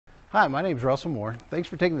Hi, my name is Russell Moore. Thanks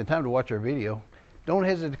for taking the time to watch our video. Don't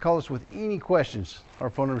hesitate to call us with any questions. Our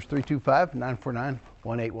phone number is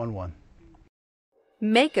 325-949-1811.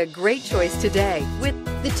 Make a great choice today with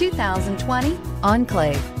the 2020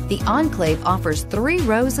 Enclave. The Enclave offers 3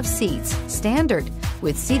 rows of seats, standard,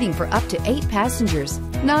 with seating for up to 8 passengers.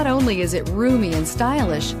 Not only is it roomy and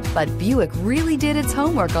stylish, but Buick really did its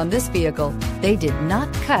homework on this vehicle. They did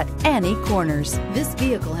not cut any corners. This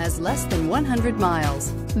vehicle has less than 100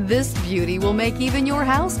 miles. This beauty will make even your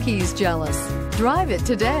house keys jealous. Drive it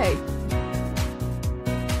today.